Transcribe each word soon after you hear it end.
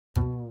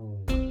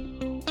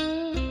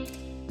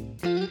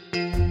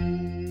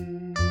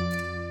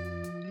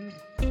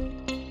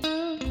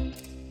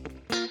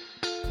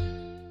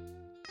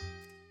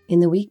In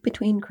the week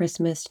between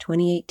Christmas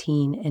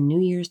 2018 and New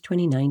Year's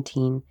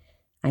 2019,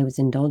 I was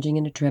indulging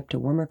in a trip to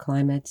warmer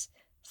climates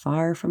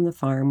far from the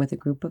farm with a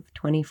group of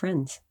 20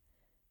 friends.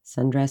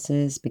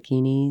 Sundresses,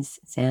 bikinis,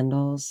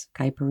 sandals,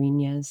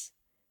 caipirinhas.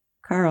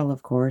 Carl,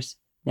 of course,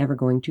 never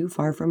going too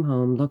far from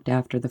home, looked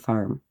after the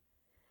farm.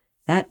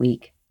 That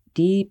week,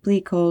 deeply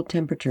cold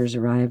temperatures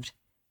arrived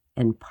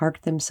and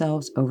parked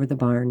themselves over the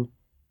barn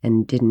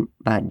and didn't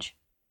budge.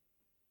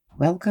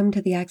 Welcome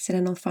to the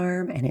Accidental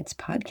Farm and its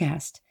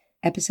podcast.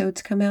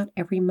 Episodes come out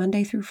every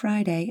Monday through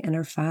Friday and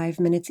are 5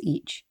 minutes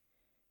each.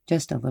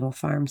 Just a little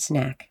farm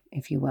snack,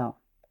 if you will.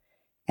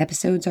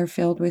 Episodes are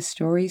filled with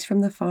stories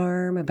from the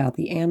farm about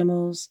the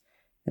animals,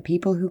 the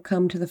people who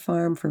come to the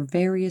farm for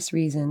various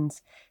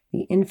reasons,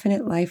 the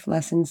infinite life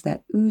lessons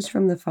that ooze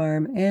from the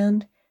farm,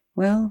 and,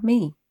 well,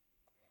 me.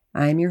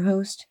 I'm your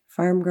host,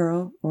 Farm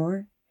Girl,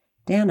 or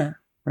Dana,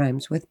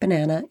 rhymes with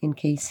banana in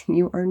case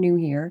you are new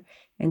here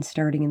and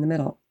starting in the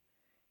middle.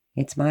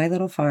 It's my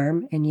little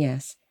farm, and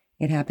yes,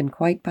 it happened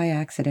quite by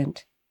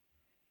accident.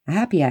 A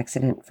happy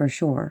accident, for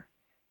sure.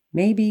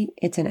 Maybe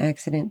it's an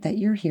accident that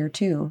you're here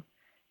too.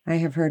 I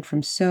have heard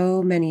from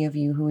so many of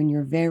you who in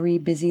your very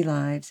busy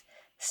lives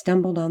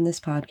stumbled on this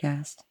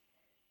podcast.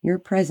 Your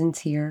presence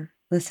here,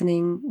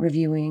 listening,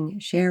 reviewing,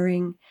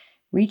 sharing,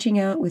 reaching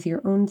out with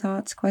your own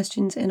thoughts,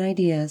 questions, and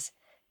ideas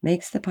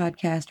makes the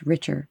podcast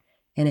richer,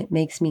 and it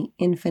makes me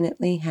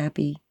infinitely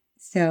happy.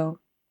 So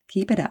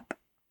keep it up.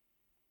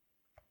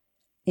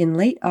 In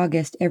late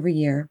August every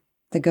year,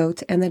 the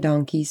goats and the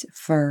donkeys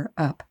fur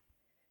up.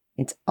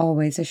 It's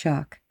always a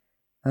shock.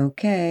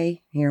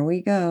 Okay, here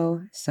we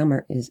go.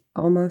 Summer is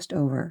almost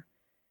over.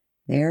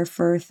 Their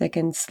fur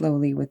thickens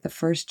slowly with the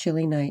first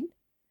chilly night.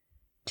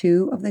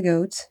 2 of the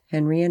goats,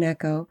 Henry and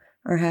Echo,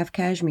 are half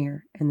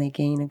cashmere, and they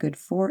gain a good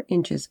 4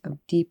 inches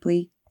of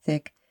deeply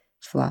thick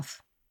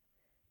fluff.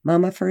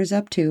 Mama furs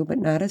up too, but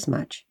not as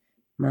much.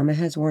 Mama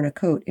has worn a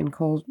coat in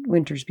cold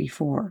winters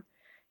before.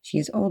 She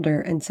is older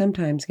and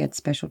sometimes gets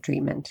special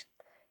treatment,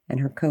 and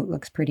her coat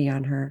looks pretty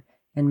on her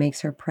and makes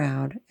her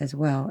proud as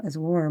well as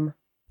warm.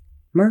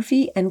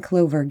 Murphy and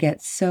Clover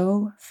get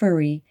so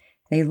furry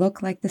they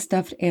look like the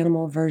stuffed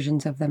animal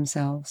versions of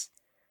themselves.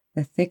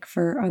 The thick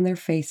fur on their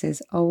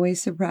faces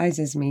always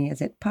surprises me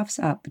as it puffs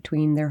up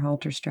between their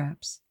halter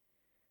straps.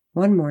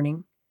 One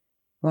morning,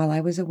 while I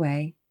was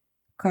away,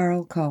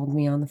 Carl called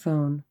me on the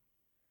phone.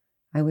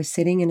 I was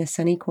sitting in a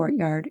sunny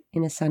courtyard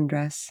in a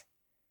sundress.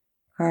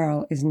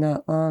 Carl is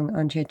not long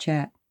on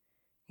chit-chat.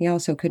 He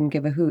also couldn't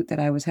give a hoot that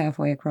I was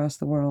halfway across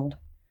the world.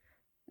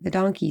 The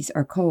donkeys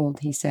are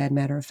cold, he said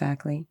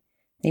matter-of-factly.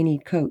 They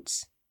need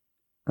coats.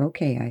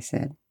 Okay, I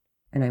said,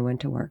 and I went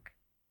to work.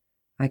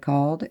 I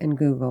called and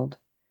Googled.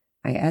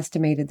 I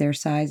estimated their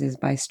sizes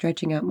by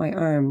stretching out my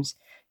arms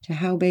to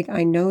how big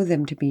I know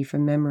them to be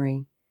from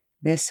memory.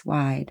 This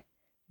wide,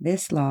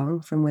 this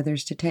long from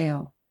withers to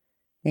tail.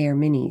 They are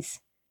minis.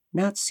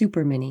 Not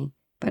super mini,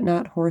 but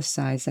not horse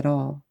size at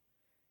all.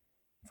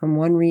 From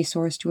one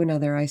resource to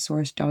another, I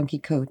sourced donkey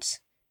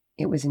coats.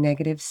 It was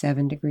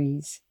 -7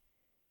 degrees.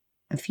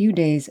 A few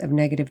days of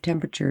negative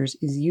temperatures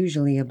is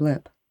usually a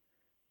blip.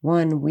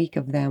 1 week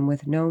of them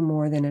with no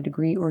more than a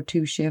degree or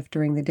 2 shift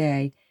during the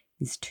day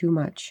is too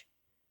much.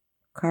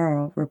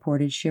 Carl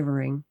reported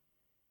shivering.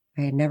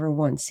 I had never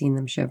once seen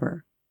them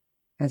shiver.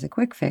 As a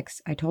quick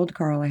fix, I told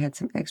Carl I had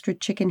some extra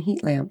chicken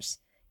heat lamps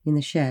in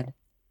the shed.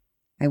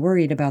 I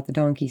worried about the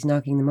donkeys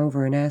knocking them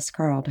over and asked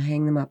Carl to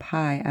hang them up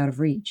high out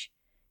of reach.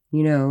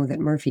 You know that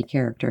Murphy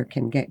character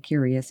can get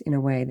curious in a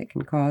way that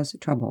can cause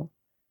trouble.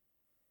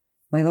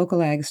 My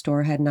local ag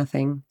store had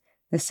nothing.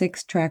 The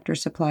 6 tractor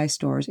supply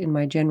stores in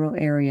my general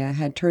area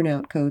had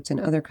turnout coats and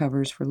other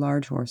covers for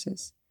large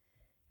horses.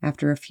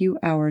 After a few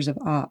hours of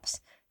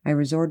ops, I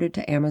resorted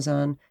to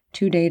Amazon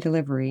 2-day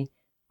delivery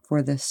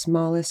for the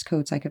smallest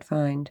coats I could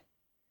find.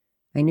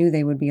 I knew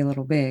they would be a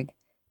little big,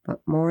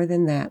 but more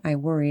than that, I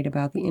worried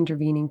about the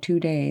intervening 2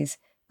 days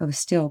of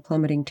still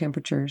plummeting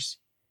temperatures.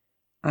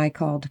 I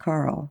called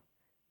Carl.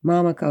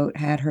 Mama Goat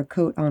had her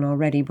coat on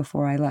already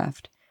before I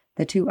left.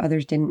 The 2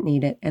 others didn't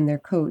need it, and their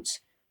coats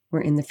were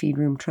in the feed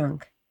room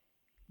trunk.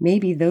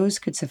 Maybe those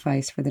could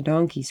suffice for the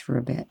donkeys for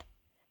a bit.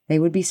 They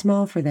would be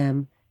small for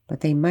them,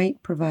 but they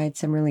might provide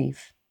some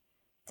relief.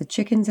 The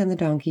chickens and the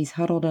donkeys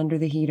huddled under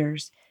the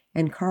heaters,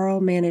 and Carl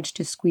managed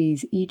to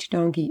squeeze each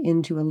donkey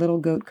into a little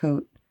goat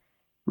coat.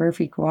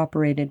 Murphy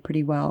cooperated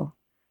pretty well.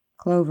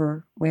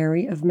 Clover,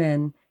 wary of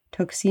men,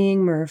 took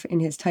seeing Murph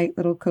in his tight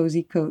little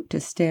cozy coat to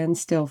stand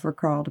still for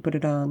Carl to put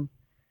it on.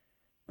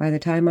 By the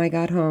time I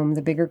got home,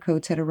 the bigger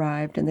coats had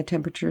arrived and the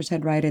temperatures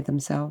had righted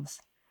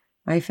themselves.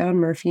 I found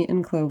Murphy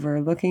and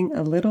Clover looking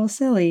a little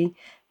silly,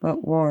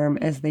 but warm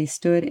as they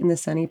stood in the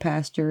sunny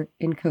pasture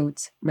in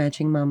coats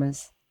matching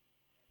Mama's.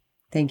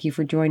 Thank you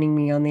for joining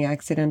me on the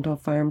Accidental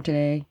Farm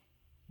today.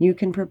 You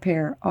can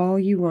prepare all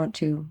you want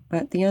to,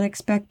 but the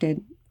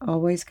unexpected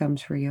always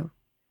comes for you.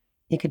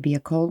 It could be a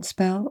cold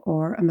spell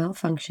or a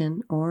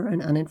malfunction or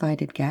an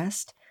uninvited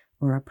guest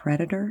or a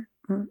predator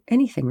or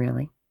anything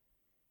really.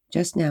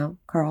 Just now,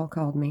 Carl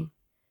called me.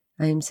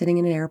 I am sitting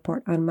in an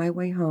airport on my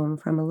way home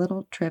from a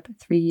little trip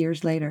 3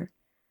 years later.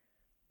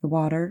 The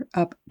water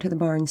up to the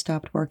barn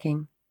stopped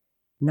working.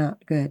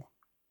 Not good.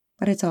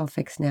 But it's all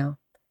fixed now.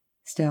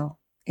 Still,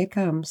 it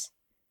comes.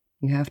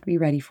 You have to be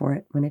ready for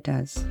it when it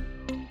does.